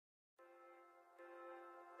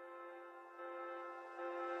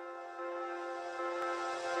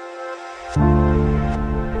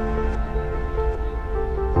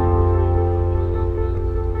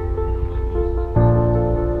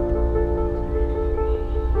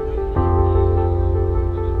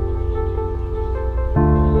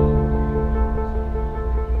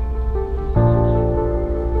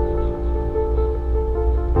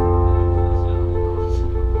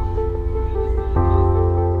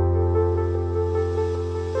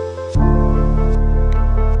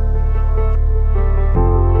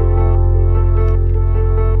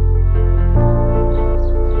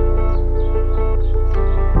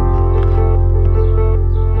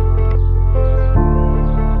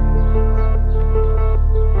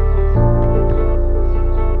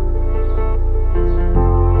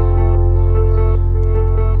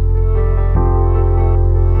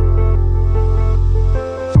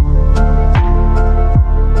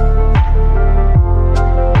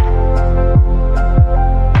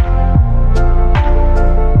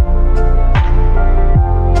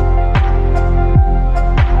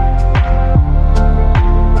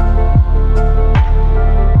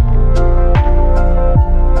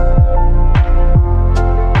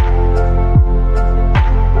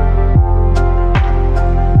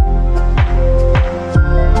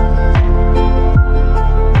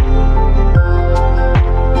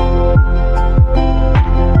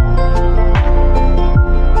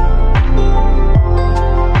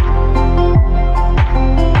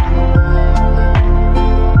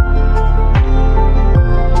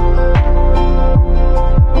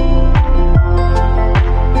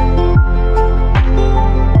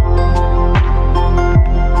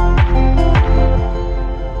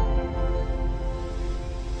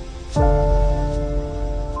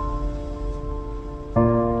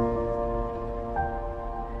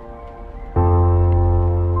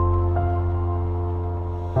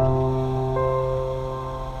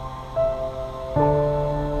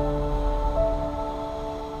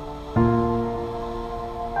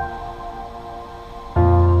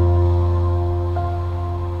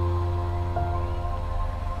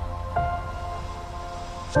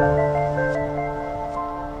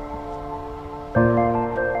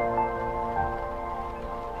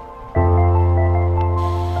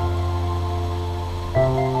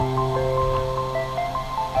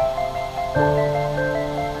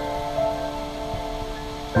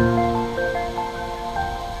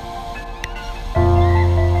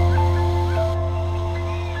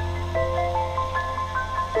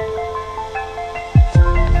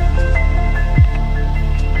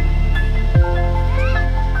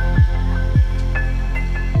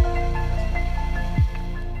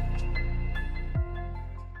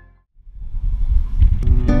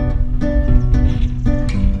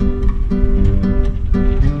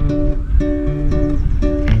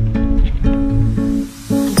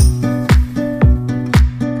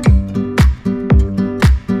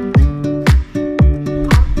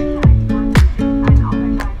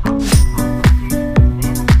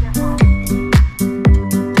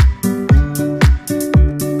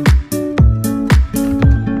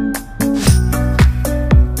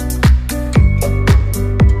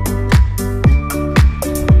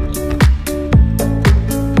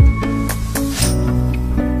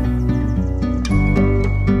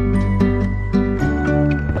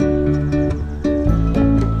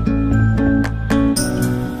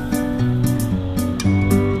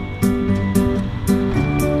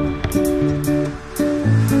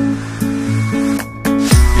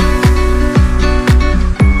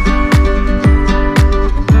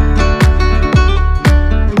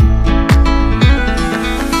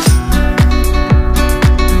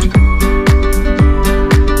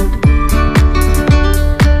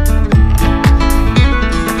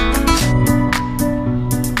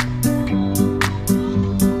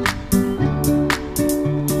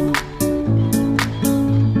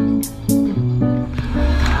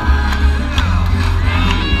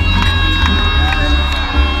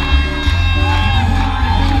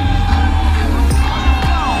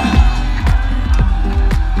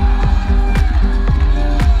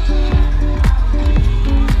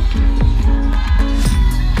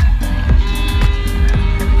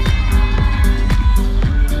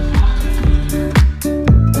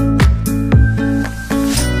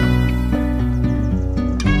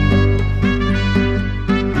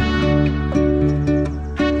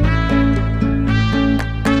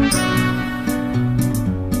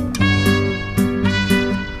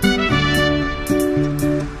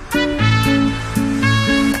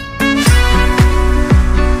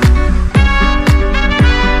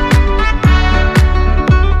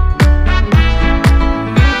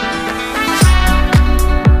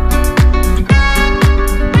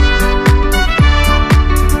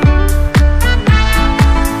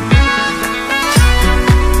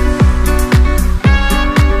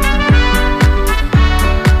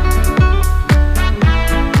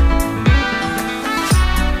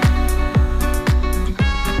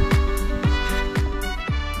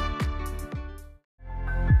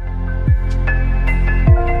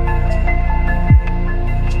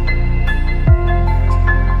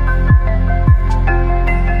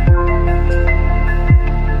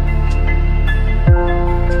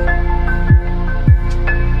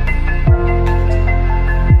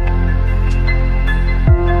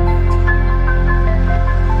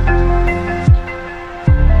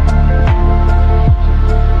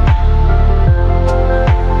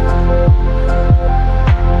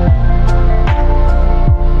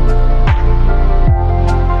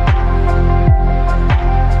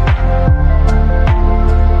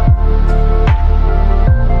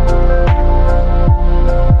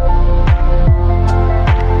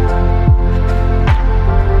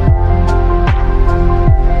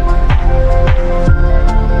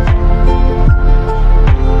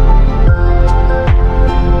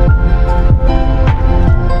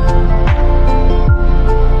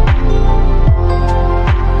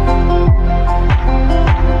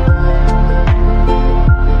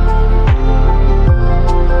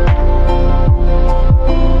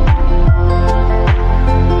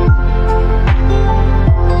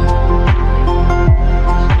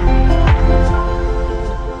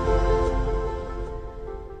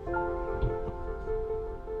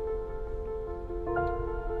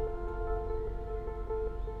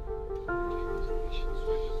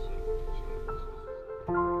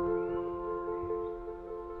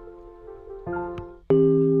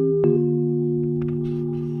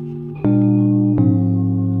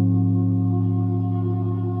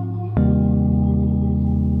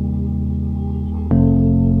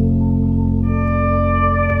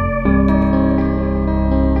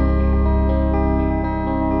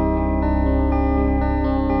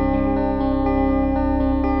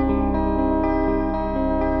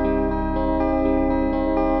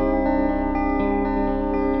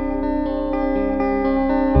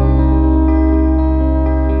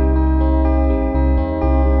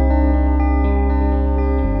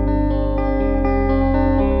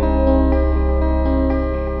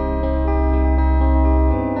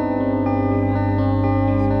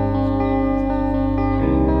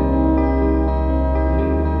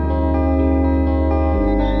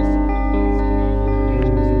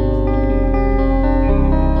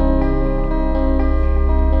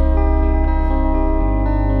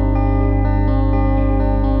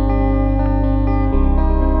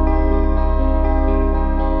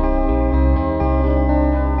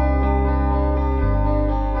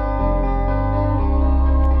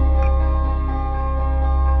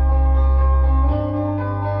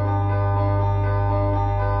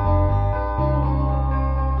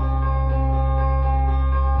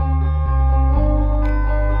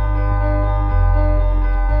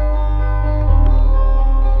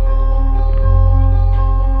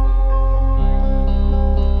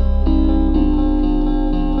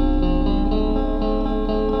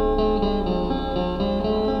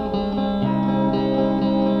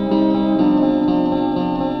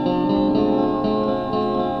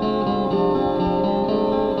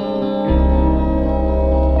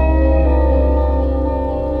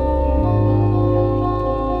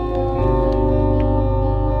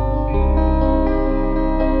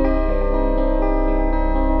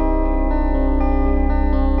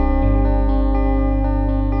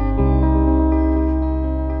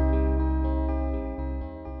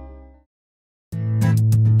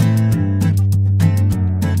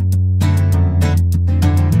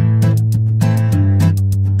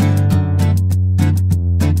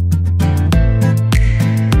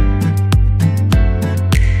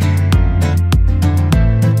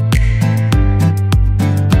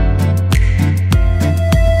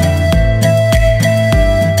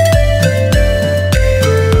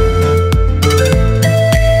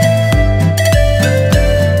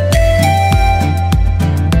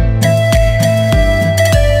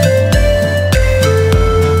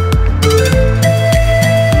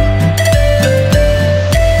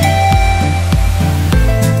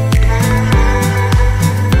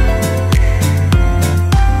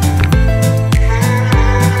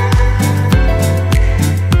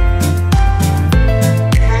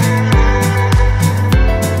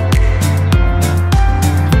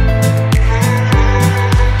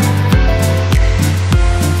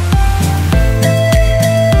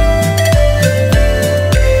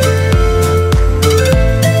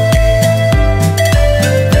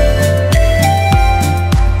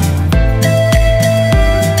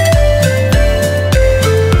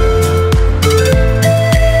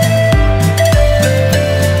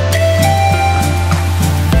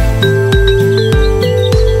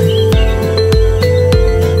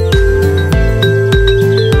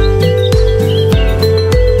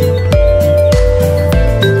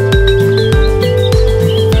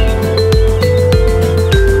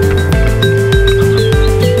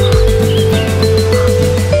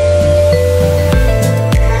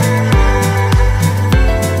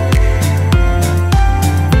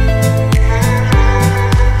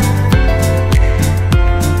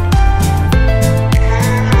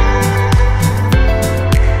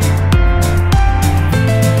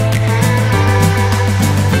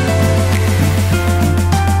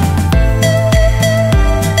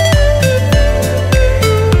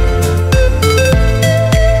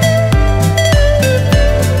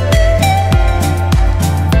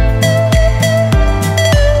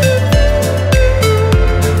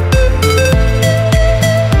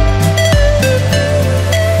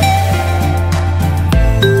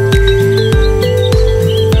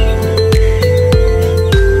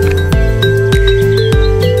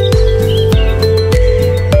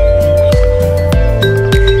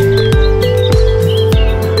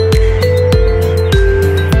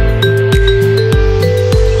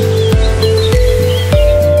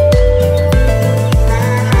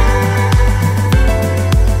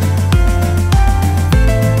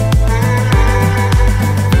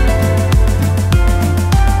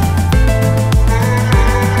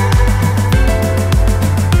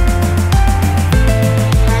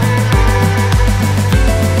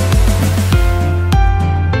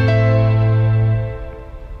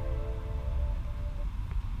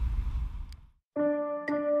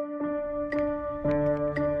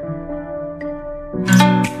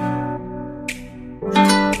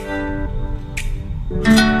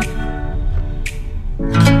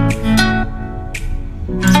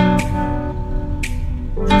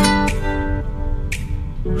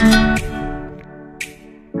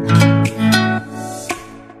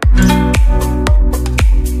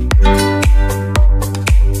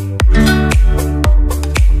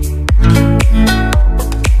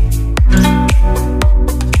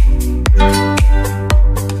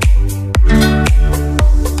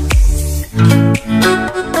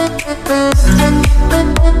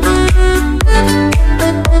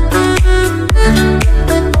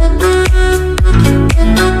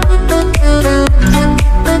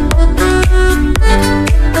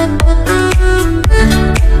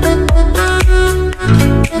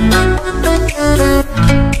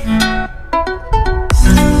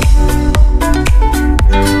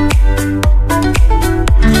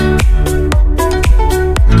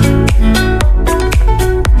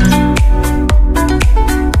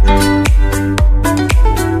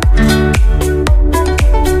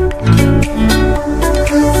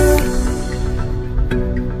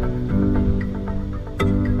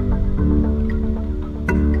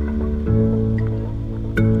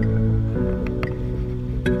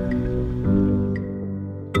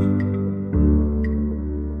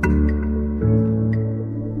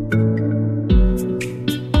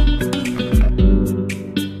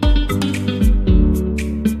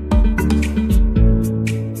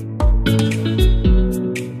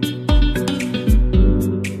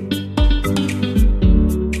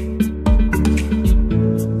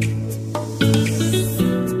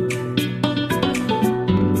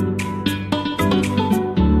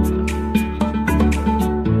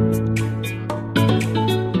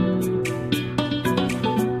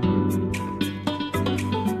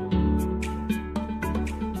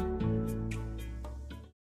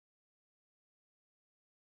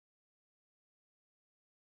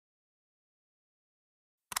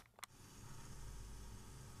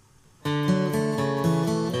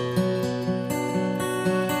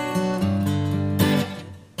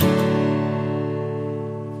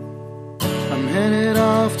I'm headed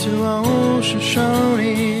off to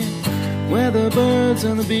Shoshone, where the birds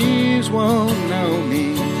and the bees won't know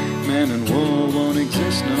me. Man and war won't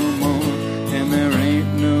exist no more, and there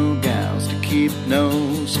ain't no gals to keep no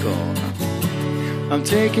score. I'm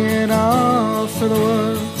taking off for the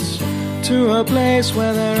woods, to a place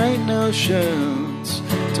where there ain't no shirts.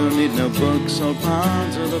 Don't need no books or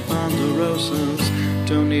ponds or the ponderosas.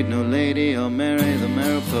 Don't need no lady or marry the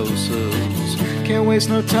Mariposas. Can't waste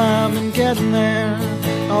no time in getting there.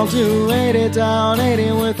 I'll do 80 down,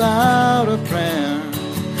 80 without a prayer.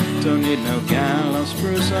 Don't need no gal, I'll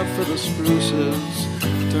spruce up for the spruces.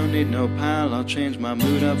 Don't need no pal, I'll change my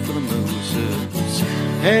mood up for the mooses.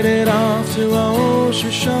 Headed off to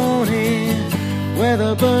Shoshone, where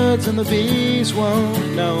the birds and the bees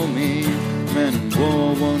won't know me. Men and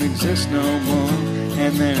war won't exist no more,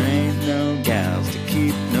 and there ain't no gals to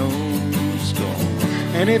keep no score.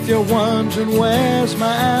 And if you're wondering where's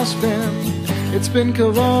my aspen, it's been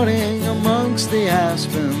cavorting amongst the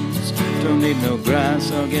aspens. Don't need no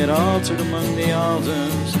grass, I'll get altered among the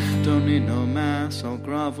alders. Don't need no mass, I'll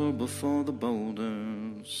grovel before the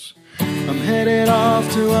boulders. I'm headed off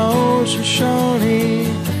to Shoshone,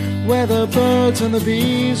 where the birds and the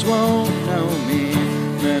bees won't know me.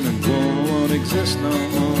 Men and war won't exist no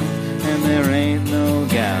more, and there ain't no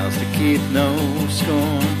gals to keep no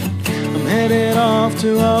score. I'm headed off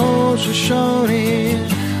to Shoshone,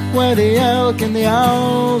 where the elk and the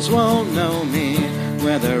owls won't know me,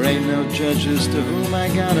 where there ain't no judges to whom I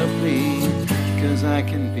gotta plead, 'cause I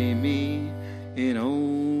can be me in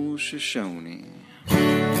Shoshone.